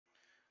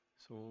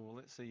So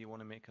let's say you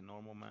want to make a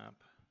normal map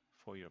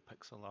for your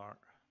pixel art.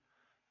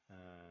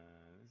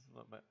 This is a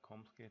little bit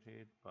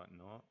complicated, but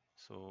not.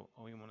 So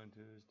all you want to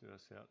do is do a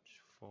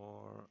search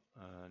for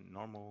a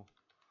normal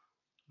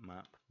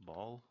map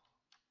ball,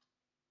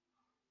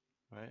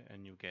 right?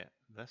 And you'll get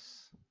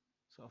this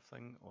sort of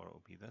thing, or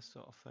it'll be this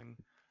sort of thing.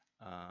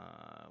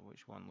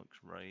 Which one looks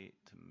right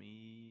to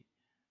me?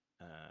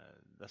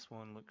 This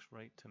one looks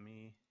right to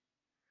me.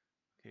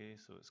 Okay,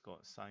 so it's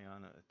got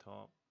cyan at the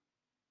top,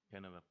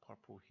 kind of a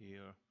purple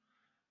here,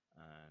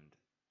 and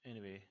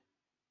anyway,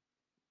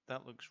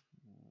 that looks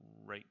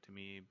right to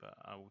me, but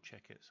I will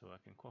check it, so I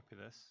can copy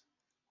this.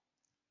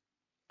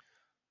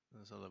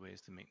 There's other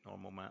ways to make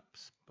normal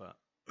maps, but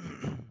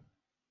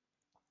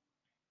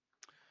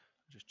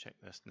just check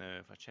this now.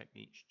 If I check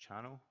each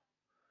channel,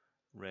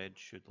 red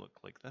should look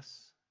like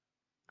this,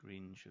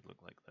 green should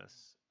look like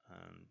this,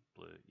 and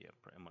blue, yeah,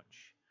 pretty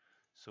much.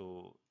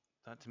 So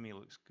that to me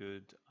looks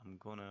good. I'm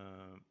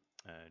gonna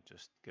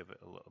just give it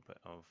a little bit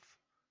of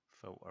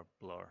filter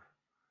blur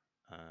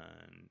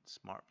and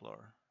smart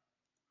blur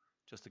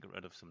just to get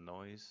rid of some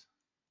noise.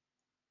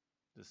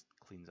 Just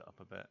cleans it up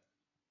a bit,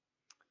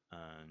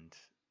 and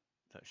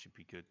that should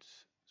be good.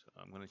 So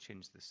I'm going to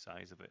change the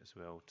size of it as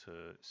well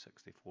to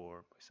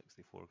 64 by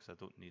 64 because I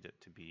don't need it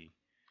to be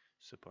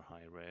super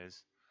high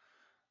res,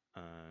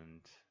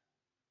 and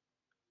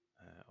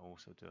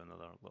also do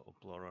another little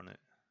blur on it.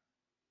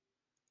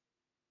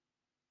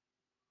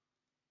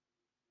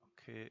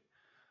 Okay,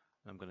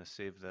 I'm going to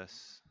save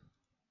this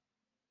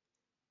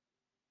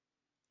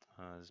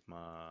as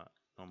my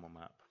normal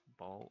map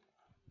ball,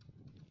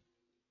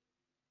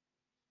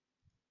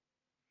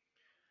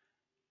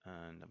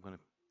 and I'm going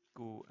to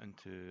go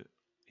into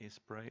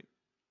Aseprite.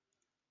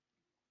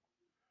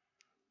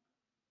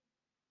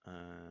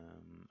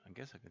 I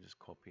guess I can just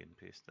copy and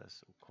paste this.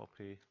 So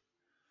copy,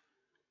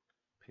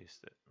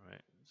 paste it,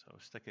 right? So I'll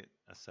stick it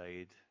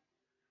aside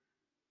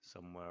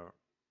somewhere,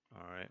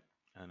 alright,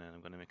 and then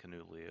I'm going to make a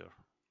new layer.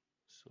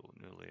 So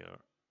new layer,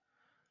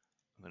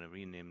 I'm going to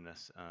rename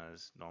this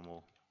as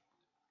normal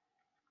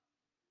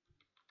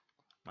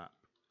map.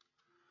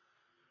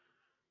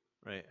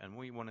 Right, and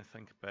what you want to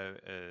think about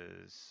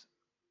is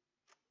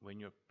when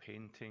you're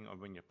painting or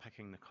when you're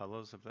picking the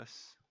colors of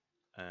this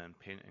and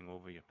painting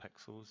over your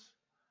pixels,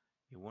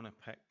 you want to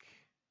pick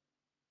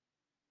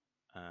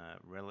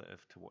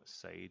relative to what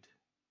side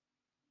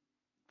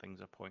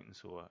things are pointing.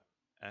 So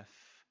if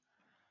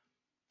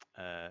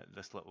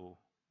this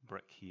little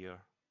brick here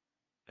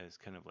is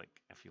kind of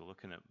like, if you're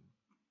looking at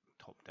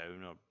top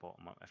down or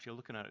bottom up, if you're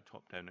looking at it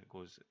top down, it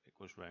goes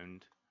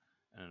round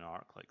in an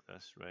arc like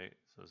this, right?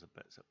 So there's a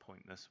bits that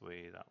point this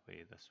way, that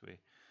way, this way.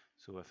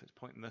 So if it's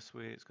pointing this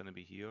way, it's going to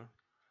be here.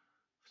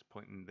 If it's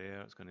pointing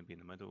there, it's going to be in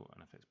the middle,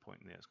 and if it's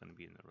pointing there, it's going to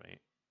be in the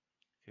right.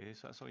 Okay,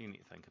 so that's all you need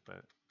to think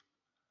about.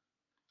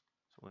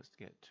 So let's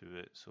get to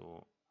it.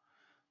 So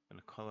I'm going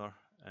to color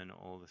in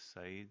all the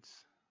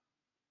sides.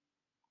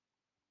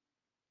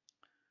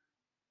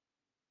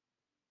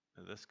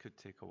 Now this could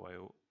take a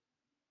while,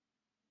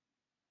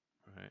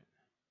 right?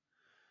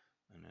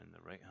 And then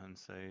the right hand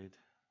side.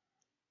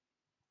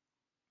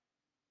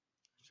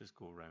 Let's just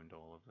go around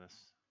all of this.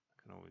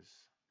 I can always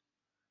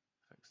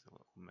fix the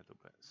little middle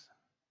bits.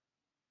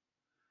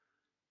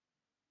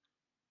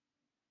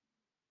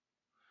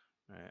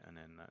 Right, and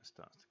then that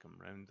starts to come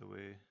round the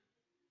way.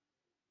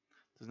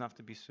 Doesn't have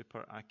to be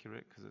super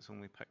accurate because it's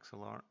only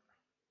pixel art.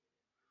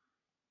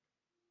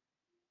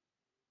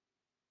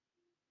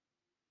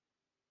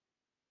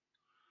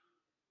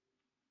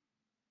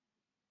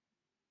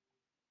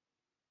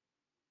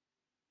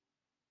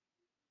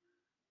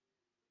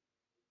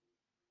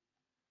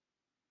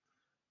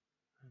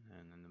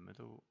 And then in the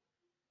middle,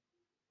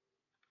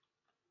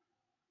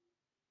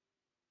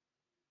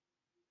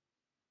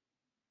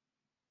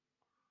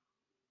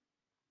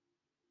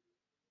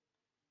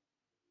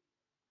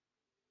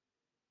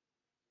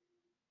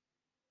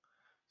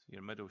 so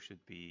your middle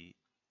should be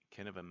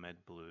kind of a mid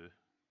blue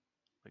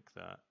like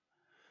that.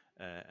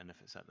 And if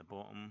it's at the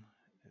bottom,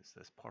 it's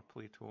this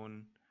purpley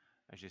tone.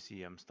 As you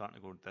see, I'm starting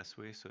to go this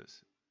way, so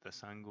it's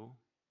this angle.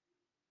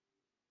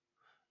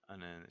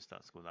 And then it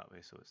starts to go that way,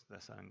 so it's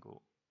this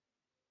angle.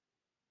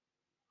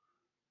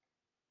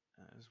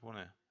 I just want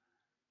to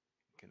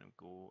kind of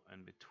go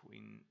in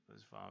between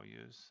those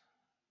values.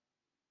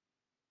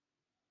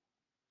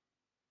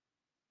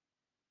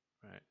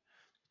 Right,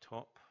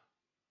 top.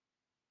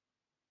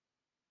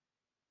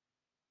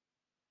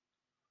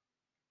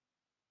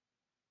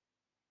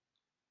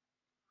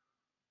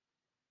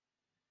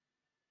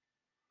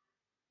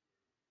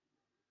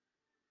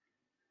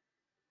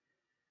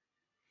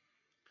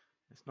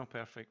 It's not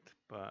perfect,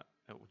 but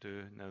it will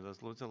do. Now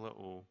there's loads of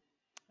little,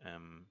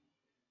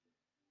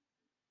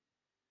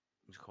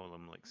 let's call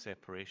them like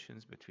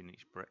separations between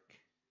each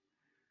brick.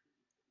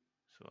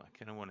 So I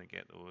kind of want to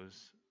get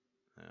those.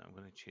 I'm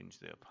going to change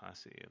the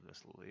opacity of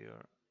this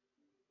layer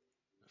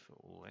if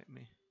it will let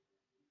me.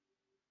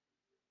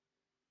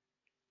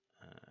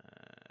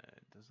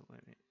 Does it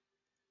let me?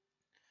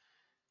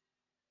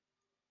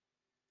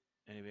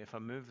 Anyway, if I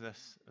move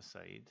this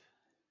aside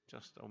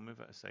I'll move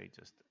it aside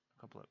just a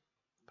couple of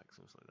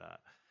pixels like that.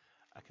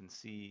 I can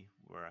see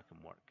where I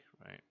can work,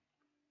 right?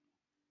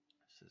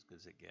 It's as good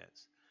as it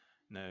gets.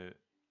 Now,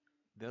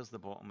 there's the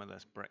bottom of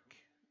this brick,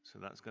 so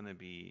that's going to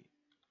be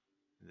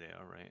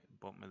there, right?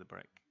 Bottom of the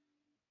brick,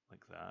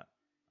 like that.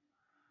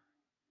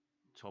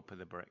 Top of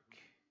the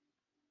brick,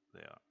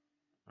 there,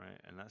 right?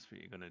 And that's what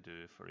you're going to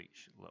do for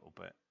each little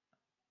bit.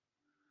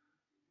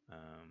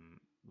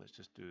 Let's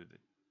just do the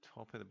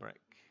top of the brick,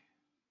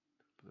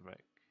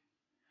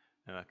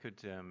 Now I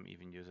could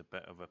even use a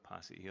bit of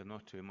opacity here,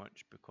 not too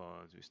much,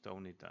 because we still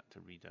need that to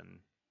read in,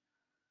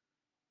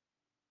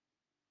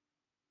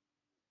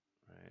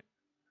 right?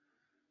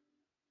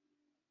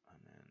 And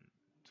then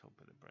top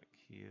of the brick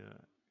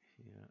here.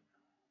 In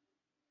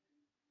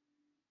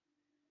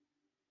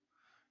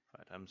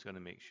fact, I'm just going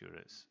to make sure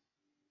it's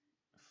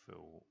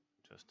full,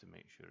 just to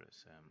make sure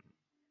it's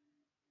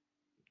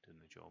doing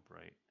the job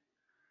right.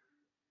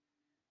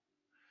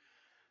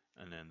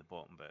 And then the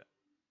bottom bit.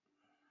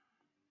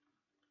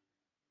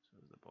 So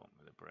there's the bottom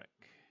of the brick.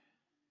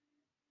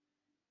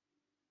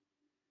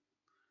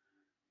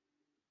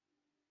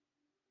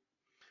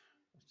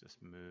 Let's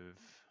just move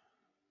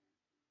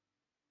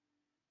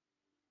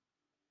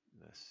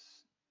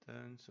this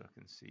down so I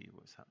can see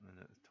what's happening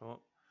at the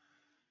top.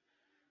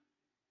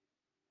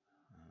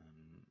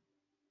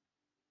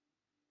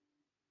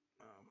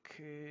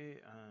 Okay,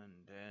 and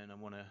then I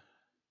want to,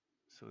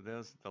 so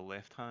there's the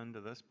left hand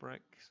of this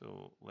brick,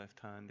 so left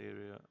hand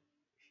area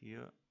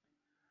here,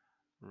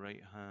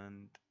 right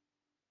hand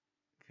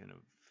kind of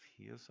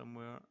here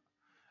somewhere.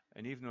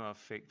 And even though I've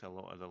faked a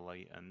lot of the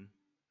light in,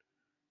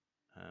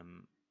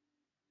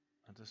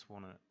 I just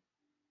want to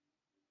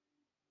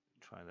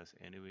try this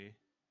anyway.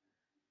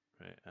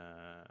 Right,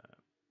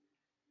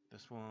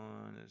 this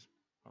one is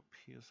up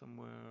here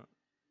somewhere,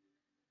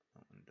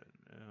 that one down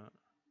there.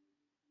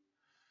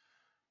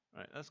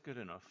 Right, that's good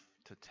enough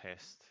to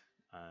test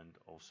and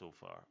also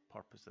for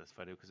purpose of this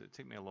video, because it would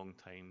take me a long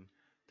time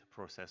to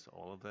process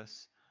all of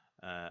this.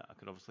 I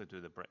could obviously do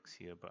the bricks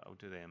here, but I'll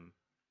do them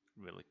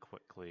really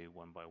quickly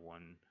one by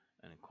one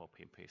and then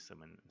copy and paste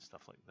them and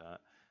stuff like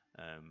that.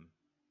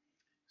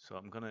 So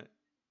I'm going to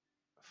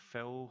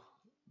fill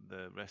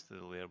the rest of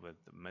the layer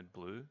with the mid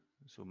blue.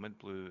 So mid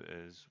blue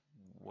is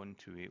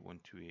 128,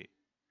 128,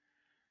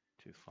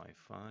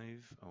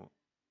 255. Oh,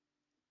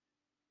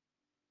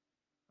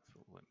 so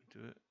let me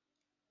do it.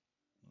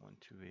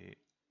 128,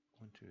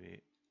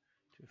 128,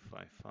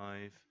 255.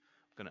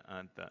 I'm going to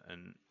add that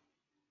in,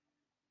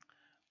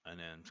 and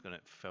then I'm just going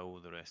to fill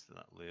the rest of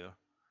that layer.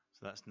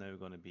 So that's now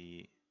going to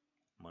be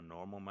my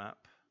normal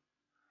map.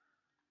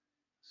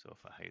 So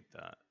if I hide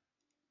that,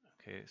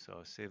 okay, so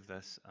I'll save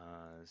this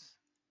as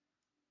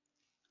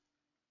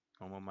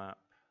normal map.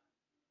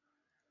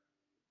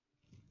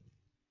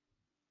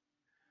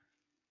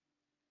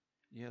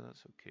 Yeah,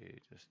 that's okay,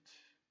 just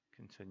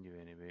continue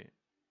anyway,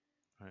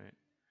 right?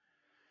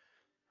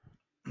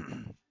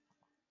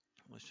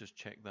 Let's just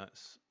check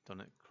that's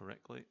done it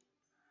correctly.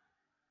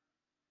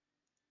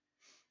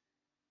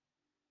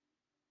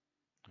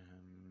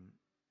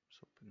 Let's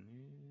open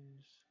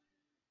these.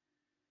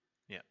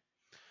 Yeah,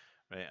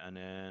 right, and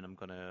then I'm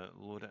gonna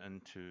load it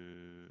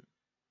into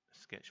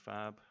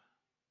Sketchfab.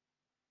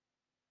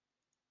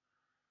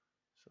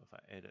 So if I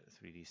edit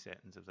 3D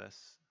settings of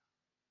this,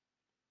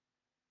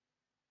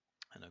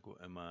 and I go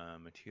to my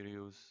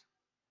materials,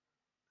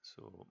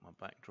 so my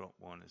backdrop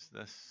one is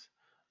this,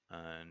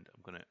 and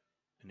I'm going to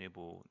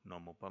enable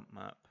normal bump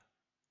map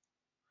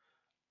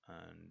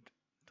and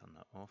turn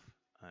that off,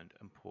 and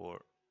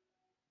import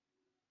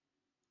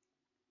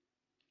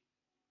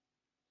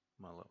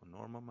my little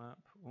normal map.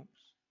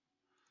 Oops,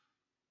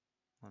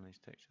 one of these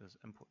textures,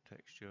 import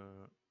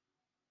texture,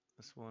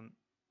 this one,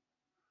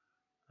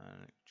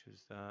 and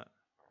choose that.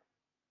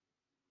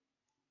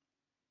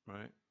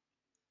 Right,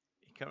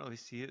 you can't really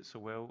see it so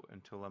well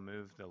until I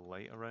move the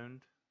light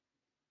around.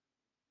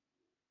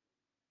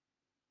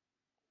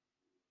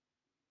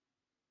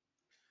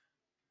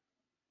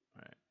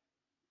 Right,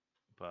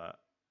 but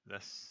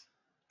this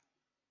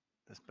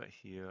bit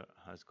here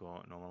has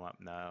got normal map.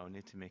 Now I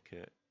need to make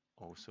it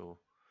also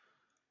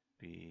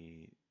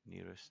be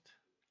nearest.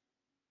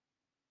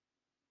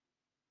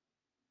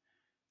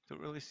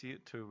 Don't really see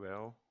it too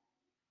well.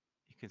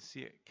 You can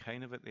see it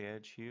kind of at the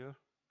edge here.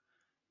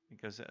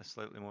 It gives it a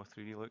slightly more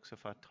 3D look. So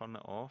if I turn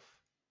it off,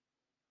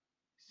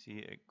 see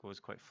it goes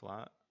quite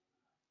flat,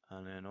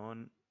 and then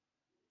on,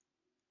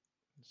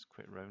 it's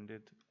quite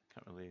rounded.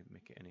 Can't really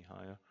make it any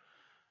higher.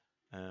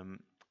 In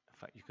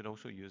fact, you could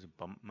also use a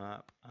bump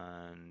map,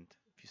 and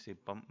if you say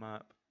bump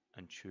map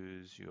and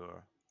choose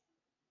your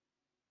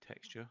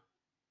texture,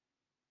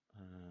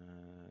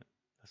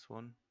 this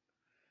one,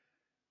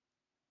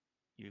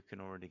 you can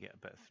already get a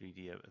bit of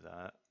 3D out of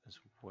that as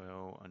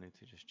well. I need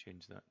to just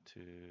change that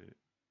to,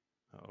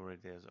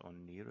 already has it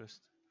on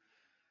nearest.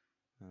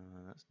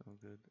 That's no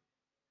good.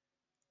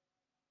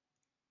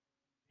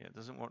 Yeah, it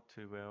doesn't work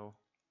too well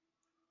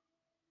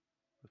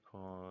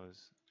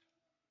because,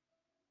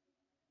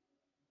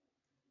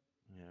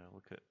 yeah,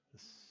 look at the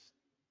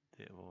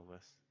state of all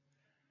this.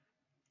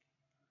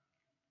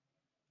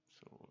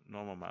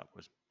 normal map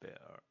was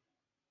better.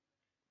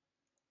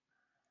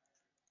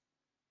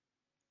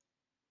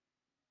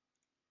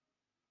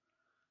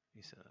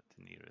 You set that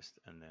to nearest,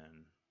 and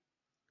then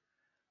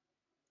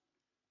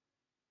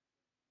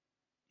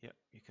yep,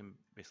 you can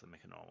basically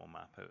make a normal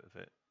map out of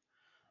it.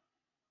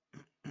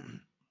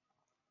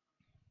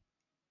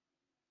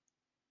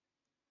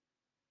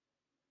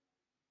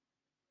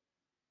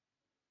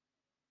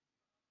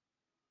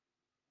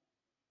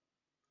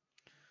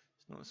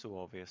 It's not so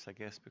obvious, I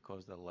guess,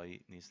 because the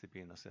light needs to be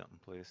in a certain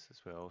place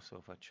as well. So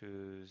if I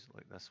choose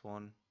like this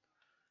one,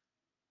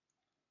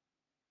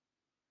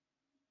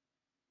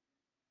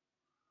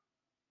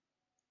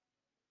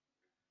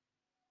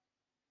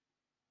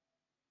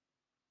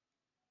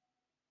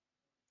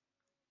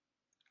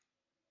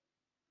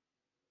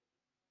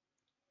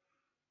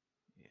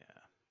 yeah.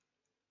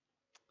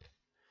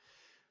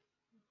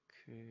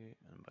 Okay,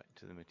 and back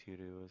to the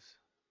materials.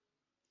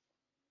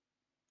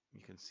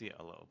 You can see it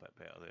a little bit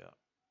better there.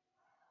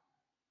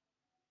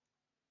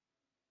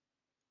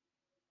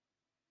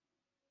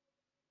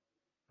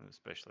 And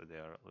especially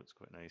there, it looks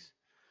quite nice.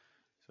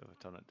 So if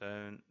I turn it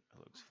down, it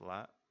looks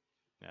flat,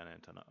 and then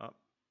turn it up,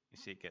 you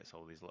see it gets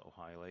all these little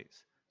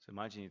highlights. So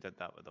imagine you did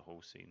that with the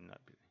whole scene,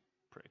 that'd be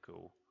pretty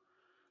cool.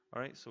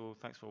 Alright, so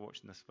thanks for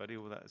watching this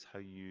video. That is how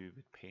you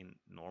would paint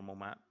normal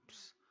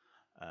maps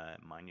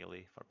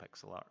manually for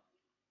pixel art.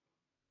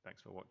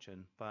 Thanks for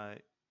watching, bye.